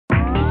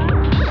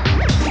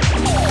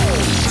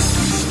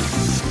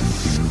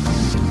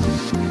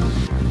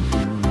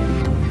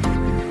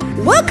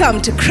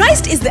Welcome to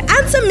Christ is the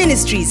Answer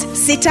Ministries,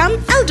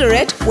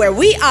 CITAMEldoret, where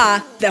we are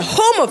the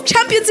home of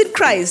champions in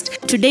Christ.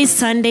 Today is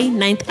Sunday,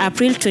 9th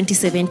April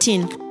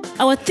 2017.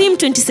 Our theme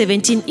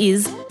 2017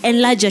 is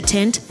Enlarge Your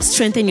Tent,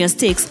 Strengthen Your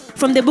Stakes,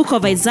 from the book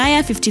of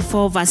Isaiah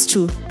 54 verse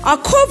 2. Our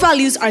core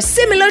values are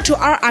similar to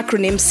our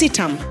acronym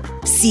CITAM.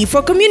 C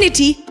for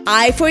community,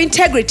 I for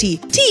integrity,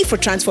 T for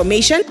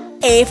transformation,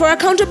 A for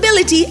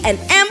accountability, and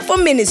M for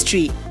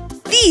ministry.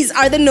 These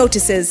are the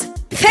notices.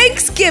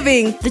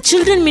 Thanksgiving. The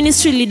children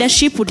ministry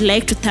leadership would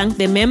like to thank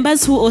the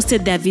members who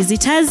hosted their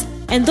visitors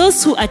and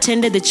those who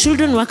attended the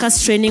children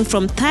workers training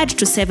from 3rd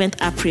to 7th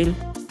April.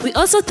 We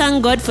also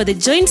thank God for the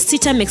joint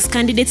CITAM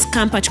ex-candidates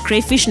camp at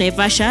Crayfish,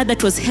 Naivasha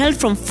that was held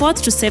from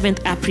 4th to 7th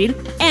April,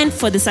 and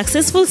for the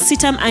successful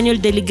CITAM Annual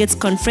Delegates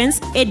Conference,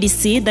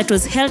 ADC, that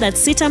was held at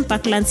CITAM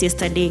Parklands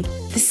yesterday.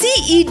 The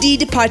CED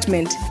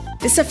department.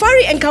 The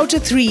Safari Encounter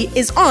 3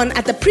 is on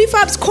at the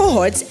prefabs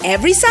cohorts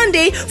every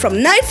Sunday from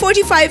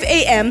 9:45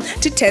 a.m.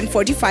 to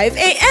 10:45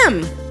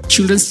 a.m.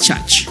 Children's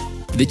Church.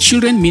 The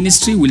Children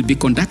Ministry will be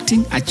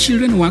conducting a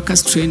Children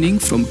Workers Training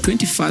from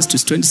 21st to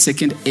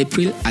 22nd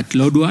April at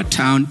Lodwar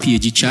Town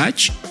PAG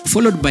Church,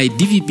 followed by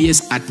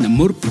DVBS at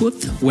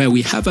Namurputh, where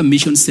we have a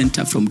mission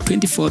center from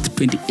 24th to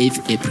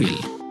 28th April.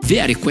 They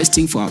are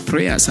requesting for our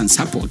prayers and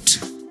support.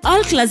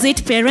 All Class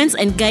 8 parents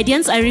and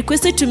guardians are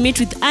requested to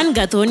meet with Anne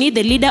Gathoni,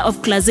 the leader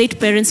of Class 8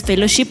 Parents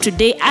Fellowship,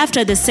 today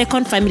after the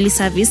second family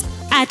service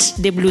at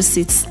the Blue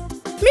Seats.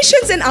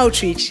 Missions and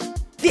Outreach.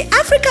 The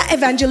Africa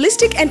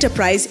Evangelistic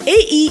Enterprise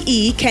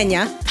AEE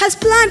Kenya has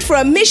planned for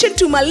a mission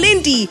to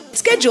Malindi,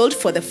 scheduled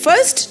for the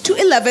 1st to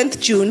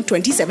 11th June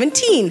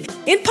 2017,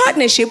 in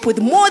partnership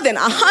with more than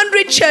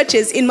 100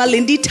 churches in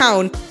Malindi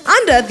town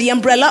under the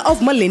umbrella of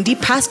Malindi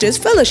Pastors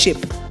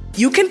Fellowship.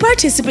 You can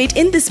participate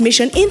in this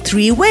mission in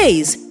 3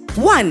 ways.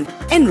 1.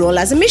 Enroll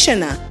as a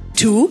missioner.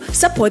 2.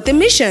 Support the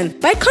mission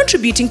by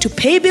contributing to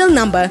pay bill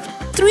number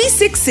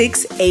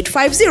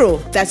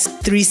 366850. That's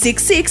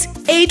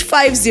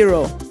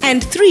 366850.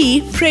 And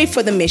 3. Pray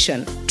for the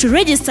mission. To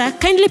register,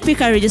 kindly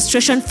pick a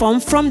registration form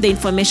from the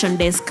information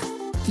desk.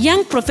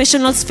 Young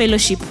Professionals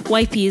Fellowship,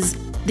 YPs.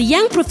 The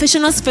Young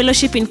Professionals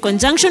Fellowship, in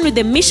conjunction with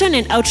the Mission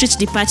and Outreach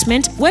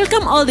Department,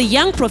 welcome all the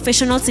young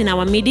professionals in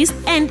our midst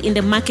and in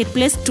the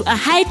marketplace to a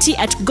high tea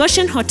at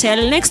Goshen Hotel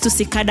next to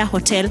Cicada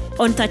Hotel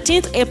on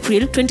 13th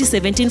April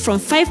 2017 from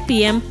 5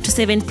 p.m. to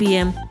 7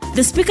 p.m.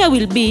 The speaker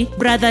will be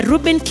Brother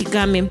Ruben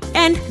Kigame,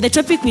 and the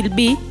topic will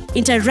be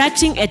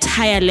Interacting at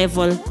Higher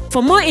Level.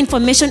 For more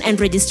information and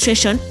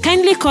registration,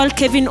 kindly call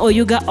Kevin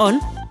Oyuga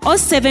on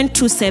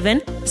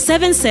 0727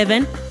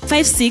 77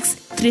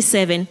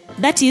 5637.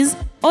 That is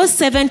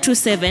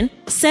 0727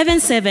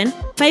 77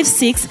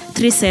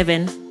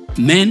 5637.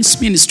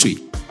 Men's Ministry.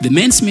 The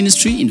Men's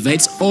Ministry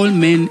invites all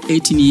men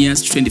 18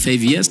 years to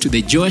 25 years to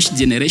the Josh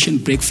Generation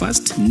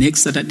Breakfast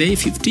next Saturday,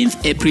 15th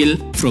April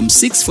from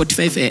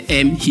 6:45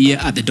 a.m. here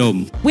at the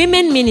Dome.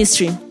 Women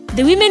Ministry.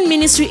 The Women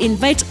Ministry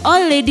invites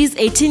all ladies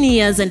 18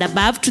 years and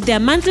above to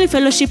their monthly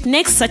fellowship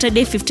next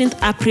Saturday, 15th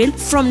April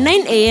from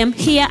 9 a.m.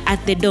 here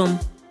at the Dome.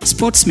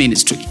 Sports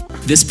Ministry.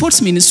 The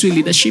Sports Ministry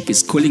leadership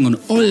is calling on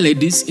all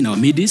ladies in our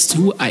midst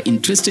who are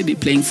interested in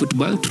playing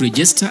football to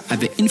register at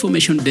the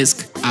information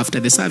desk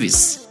after the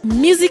service.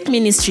 Music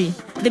Ministry.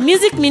 The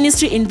Music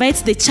Ministry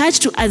invites the church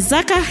to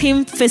Azaka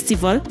Hymn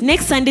Festival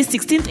next Sunday,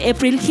 16th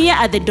April here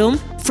at the Dome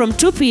from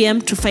 2 p.m.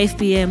 to 5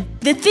 p.m.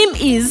 The theme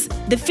is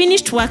The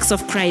Finished Works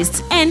of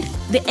Christ, and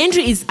the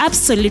entry is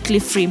absolutely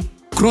free.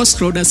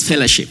 Crossroads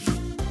Fellowship.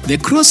 The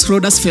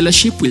Crossroads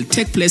Fellowship will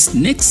take place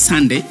next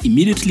Sunday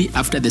immediately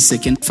after the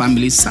second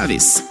family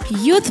service.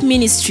 Youth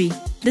Ministry.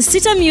 The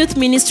CITAM Youth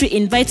Ministry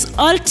invites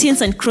all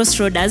teens and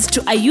Crossroaders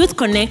to a Youth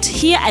Connect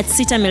here at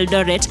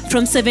CITAMEldoret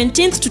from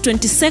 17th to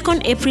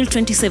 22nd April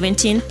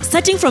 2017,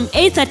 starting from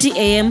 8:30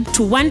 a.m.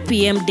 to 1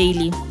 p.m.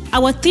 daily.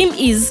 Our theme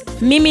is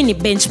Mimi ni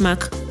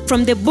Benchmark,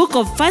 from the book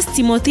of 1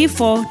 Timothy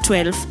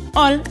 4:12.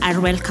 All are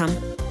welcome.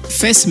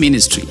 First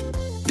Ministry.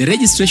 The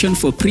registration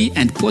for pre-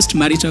 and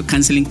post-marital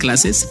counseling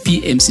classes,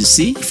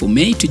 PMCC, for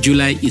May to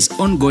July is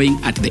ongoing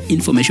at the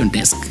information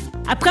desk.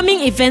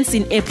 Upcoming events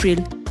in April.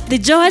 The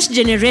Joash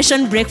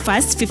Generation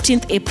Breakfast,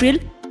 15th April.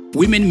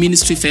 Women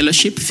Ministry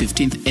Fellowship,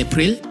 15th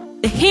April.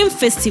 The Hymn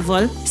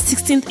Festival,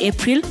 16th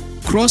April.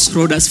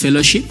 Crossroads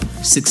Fellowship,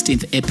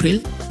 16th April.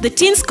 The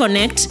Teens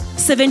Connect,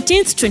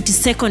 17th to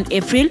 22nd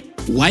April.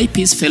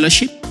 YP's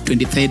Fellowship,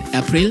 23rd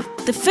April.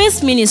 The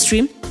Faith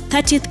Ministry,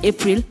 30th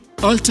April.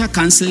 Altar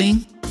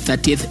Counseling,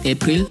 30th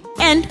April.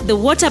 And the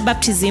Water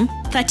Baptism,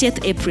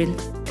 30th April.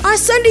 Our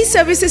Sunday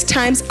services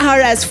times are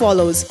as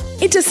follows.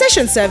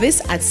 Intercession service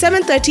at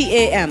 7:30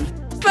 a.m.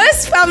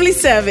 First family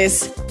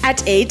service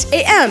at 8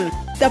 a.m.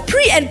 The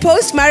pre- and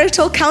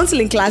post-marital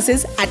counseling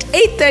classes at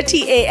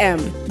 8:30 a.m.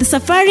 The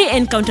Safari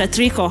Encounter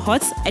 3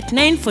 cohorts at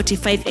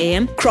 9:45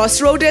 a.m.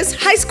 Crossroaders,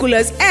 high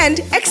schoolers, and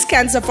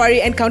ex-can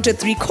Safari Encounter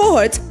 3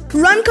 cohorts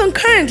run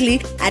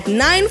concurrently at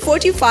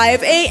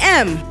 9:45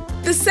 a.m.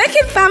 The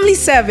second family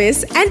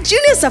service and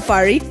junior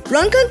safari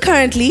run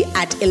concurrently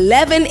at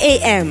 11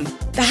 a.m.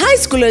 The high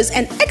schoolers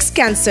and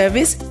ex-can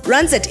service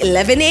runs at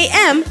 11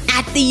 a.m.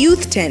 at the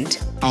youth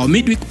tent. Our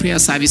midweek prayer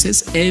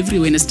services every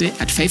Wednesday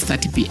at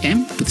 5:30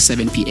 p.m. to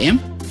 7 p.m.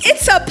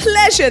 It's a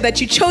pleasure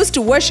that you chose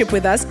to worship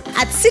with us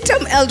at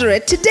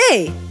CITAMEldoret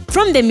today.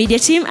 From the media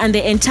team and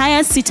the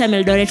entire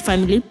CITAMEldoret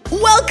family,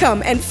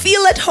 welcome and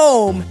feel at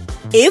home.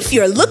 If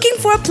you're looking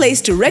for a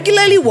place to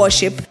regularly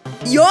worship,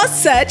 your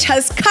search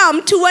has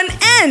come to an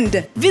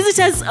end. Visit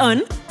us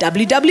on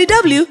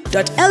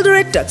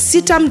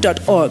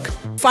www.eldoret.citam.org.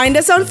 Find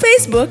us on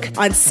Facebook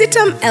on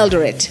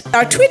CITAMEldoret.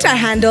 Our Twitter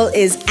handle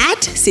is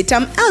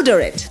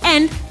 @CITAMEldoret.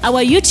 And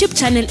our YouTube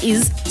channel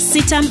is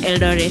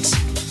CITAMEldoret.